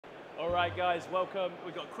All right, guys, welcome.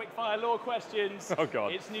 We've got quick fire law questions. Oh,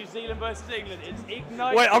 God. It's New Zealand versus England. It's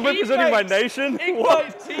Ignite. Wait, I'm representing my nation?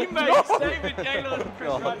 Ignite teammates, David Gaylord and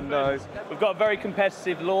Chris Radford. No. We've got a very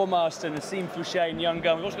competitive Lawmaster, Nassim Fouché and Young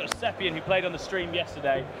Gun. We've also got Seppian, who played on the stream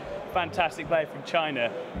yesterday. Fantastic player from China.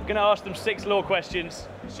 We're going to ask them 6 law questions.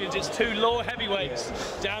 It's 2 law heavyweights.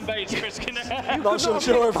 Dan Bates, Chris Kinnaird. I'm not so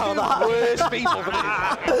sure about that. Worst people for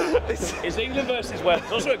this. It's England versus Wales.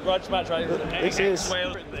 It's also a grudge match, right? This is.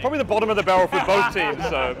 Probably the bottom of the barrel for both teams,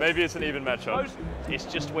 so maybe it's an even matchup. It's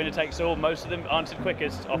just winner takes all. Most of them answered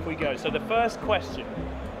quickest. Off we go. So the first question: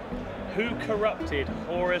 who corrupted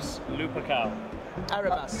Horus Lupercal?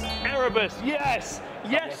 Erebus. Erebus, yes!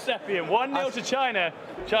 Yes, Seppian. 1-0 to China.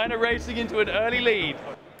 China racing into an early lead.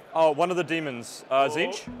 Oh, one of the demons.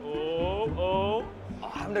 Zinch? I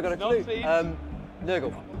haven't got a clue.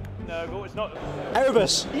 Nurgle. Nurgle, it's not.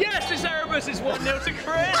 Erebus. Yes, it's Erebus. It's 1-0 to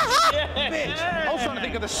Chris. Bitch. I was trying to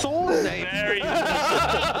think of the sword name. Very good.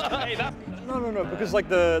 Hey, that's... No, because like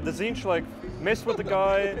the Zinch like messed with the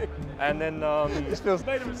guy, and then This feels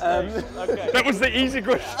made a mistake. Okay. that was the easy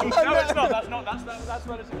question. No, it's not. That's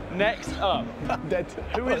what it's. Next up, Dead.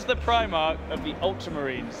 who is the Primarch of the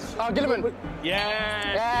Ultramarines? Oh, Gilliman.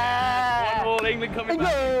 Yes. Yeah. 1-1, England coming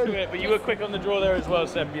back into it, but you were quick on the draw there as well,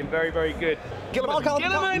 Seppian. Very, very good. Gilliman.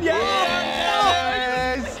 Gilliman,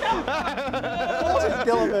 yes! Of course it's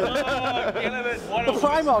Gilliman. Oh, Gilliman. The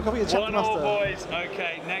Primarch, I'll be a chapter 1-1, master. boys.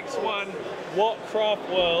 Okay, next one. What craft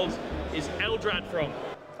world is Eldrad from?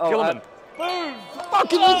 Oh, Gilliman. Boom!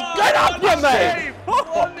 Fucking get up there, mate!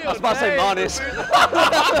 I was about to say Marnius. I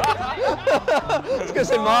was going to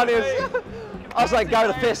say Marnius. I was like, go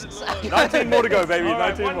to fists. 19 more to go, baby. All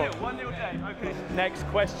right, 19 more. 1-0, Dave. Okay. Next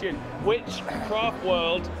question. Which craft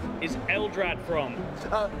world is Eldrad from?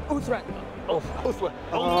 Uthrak. Oh,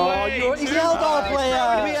 He's an Eldar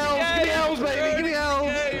player. Give me elves, give me elves, baby, give me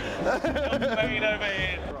elves. Over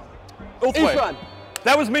here. Uthran.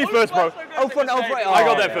 That was me first, bro. Ulfran. I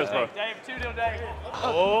got that first, bro. Dave, 2-0, Dave.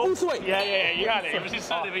 Oh, Uthrak. yeah, you had it. It was just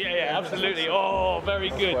something, but yeah, absolutely. Oh, very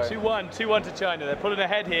good. 2-1 to China. They're pulling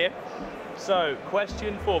ahead here. So,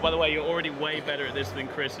 question 4. By the way, you're already way better at this than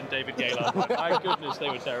Chris and David Gaylord. My goodness, they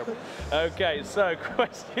were terrible. Okay, so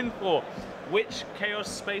question 4. Which Chaos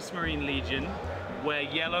Space Marine Legion wear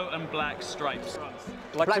yellow and black stripes?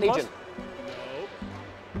 Black Legion.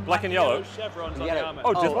 Black and yellow. Chevrons on the Yellow. armor.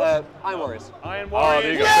 Oh, Iron Warriors. Iron Oh, Warriors.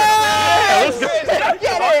 there you go. Yeah, let's go.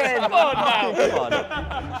 Get in! Come on now.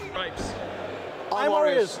 Come on. Stripes. Iron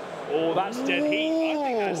Warriors. Oh, that's dead heat. I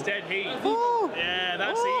think that's dead heat. Yeah,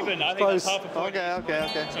 that's even. I think that's half a point. Okay.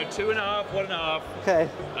 So 2.5, 1.5. Okay.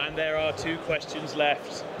 And there are 2 questions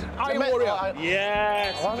left. Iron Warrior.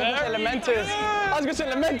 Yes. I was going to say Lamentus. I was going to say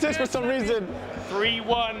Lamentus for some reason.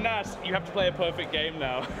 3-1, Nas. You have to play a perfect game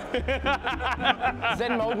now.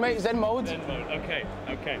 Zen mode, mate. Zen mode. Zen mode. Okay.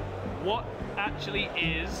 What actually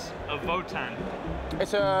is a Votan?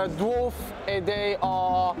 It's a dwarf. They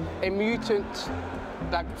are a mutant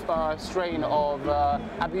strain of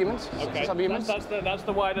abhumans. Okay. Subhumans. That's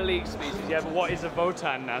the wider league species. Yeah, but what is a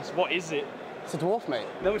Votan, Nas? What is it? It's a dwarf, mate.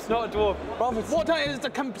 No, it's not a dwarf. What is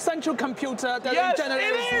the central computer that Yes,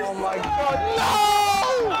 generates? it is! Oh my god.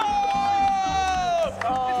 No!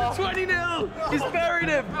 It's a 20-0! He's buried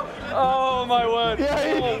him! Oh my word.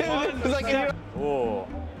 It's like Oh,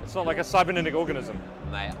 it's not like a cybernetic organism.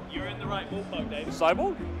 mate. You're in the right ballpark, Dave.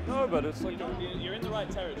 Cyborg? No, but it's like You're in the right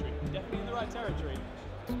territory. Definitely in the right territory.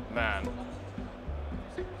 man.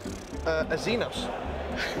 A Xenos.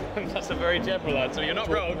 That's a very general answer. You're not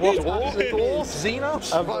wrong. Dwarf?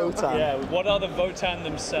 Xenos? A Votan. Yeah, what are the Votan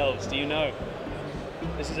themselves? Do you know?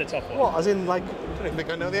 This is a tough one. What? As in like I don't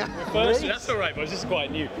think I know the answer. First, that's all right, boys. This is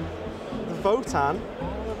quite new. the Votan?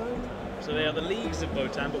 So they are the leagues of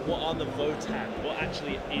Votan, but what are the Votan? What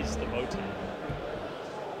actually is the Votan?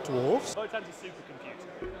 Dwarfs? Votan's a supercomputer.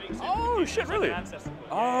 Big supercomputer. Oh, shit, It's like really? an ancestor.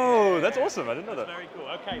 Oh, that's awesome. I didn't know that. Very cool.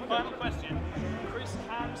 Okay, final question. Chris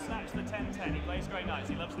can snatch the 10-10. He plays great nights.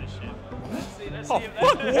 He loves this shit. Let's see if fuck,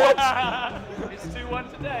 what? It's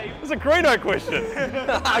 2-1 today. That's a great night question.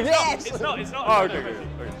 Yes! It's not. Oh, okay.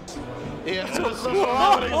 Yeah, that's what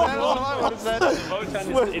I would have said.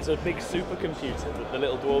 Votan is a big supercomputer that the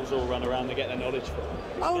little dwarves all run around to get their knowledge from.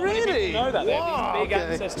 Oh, Not many people really? know that. They Wow, have these big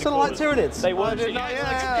okay. ancestor Sort of like cores. Tyranids. They I worship. did not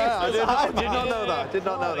know that. Did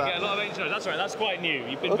not know They get a that. lot of ancient. That's right. That's quite new.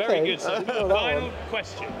 You've been Okay. very good. So I didn't know that final one.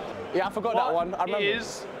 question. Yeah, I forgot that one. I remember.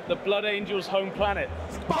 Is the Blood Angels' home planet?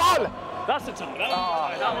 Ball! That's the time. That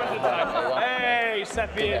one's the time. Hey,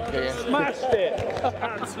 Seppian. Yeah. Smashed it.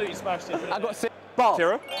 Absolutely smashed it. I got 6. Ball.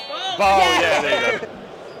 Tira? Ball, yeah, there you go.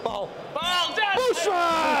 Ball. Ball, Dad!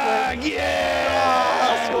 Bushwhack!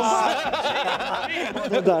 Yeah!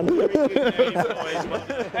 Well done.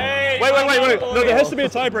 Hey, Wait. No, there has to be a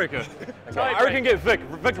tiebreaker. I reckon get Vic.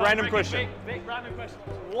 Vic, random question. Vic, random question.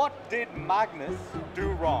 What did Magnus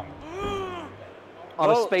do wrong? I'm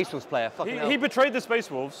a Space Wolves player. Fucking hell. He betrayed the Space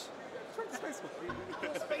Wolves.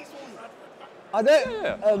 I don't.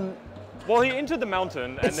 Yeah. Well, he entered the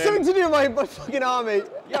mountain and It's something to do with my fucking army.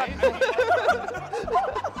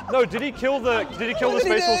 No, did he kill the Space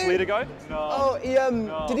Wolves leader guy? No. Oh, he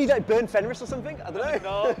did he like burn Fenris or something? I don't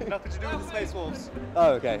know. No, nothing to do with the Space Wolves.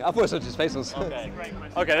 Oh, okay. I thought it was just Space Wolves. Okay.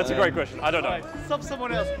 Okay, that's a great question. I don't know.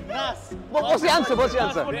 Someone else. Nas. What's the answer? What's the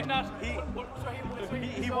answer? What did Nas?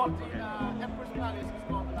 He won.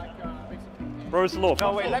 Bro, it's law.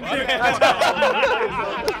 No, wait, let me do it.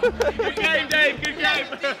 Good game, Dave. Good game.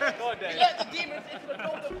 Go on, Dave.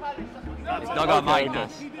 It's not got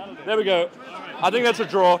Magnus. There we go. I think that's a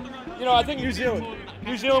draw. You know, I think New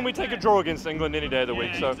Zealand, we take a draw against England any day of the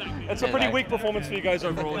week. So it's a pretty weak performance for you guys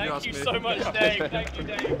overall. if you Thank ask you me. so much, Dave. Thank you,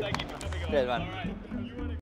 Dave. Thank you for coming on. Yeah, man. All right.